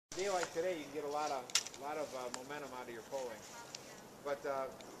like today, you can get a lot of momentum out of your pulling. But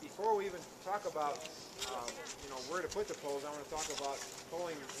before we even talk about where to put the poles, I want to talk about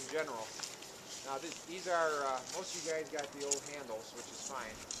pulling in general. Now these are most of you guys got the old handles, which is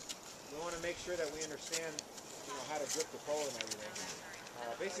fine. We want to make sure that we understand how to grip the pole and everything.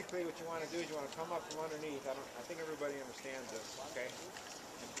 Basically, what you want to do is you want to come up from underneath. I think everybody understands this, okay?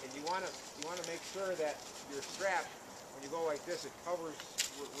 And you want to make sure that your strap, when you go like this, it covers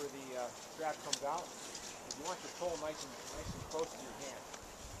where the strap comes out. And you want your pole nice and close to your hand.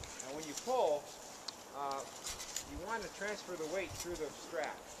 And when you pull, you want to transfer the weight through the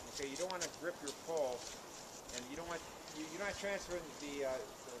strap. Okay, you don't want to grip your pole, and you're not transferring the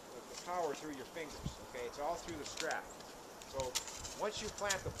power through your fingers. Okay, it's all through the strap. So once you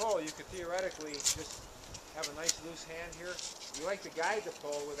plant the pole, you could theoretically just have a nice loose hand here. We like to guide the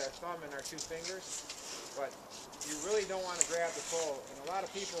pole with our thumb and our two fingers, but you really don't want to grab the pole. And a lot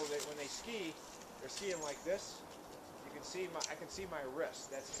of people, when they ski, they're skiing like this. You can see I can see my wrist.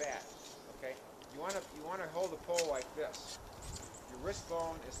 That's bad. Okay. You want to hold the pole like this. Your wrist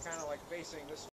bone is kind of like facing this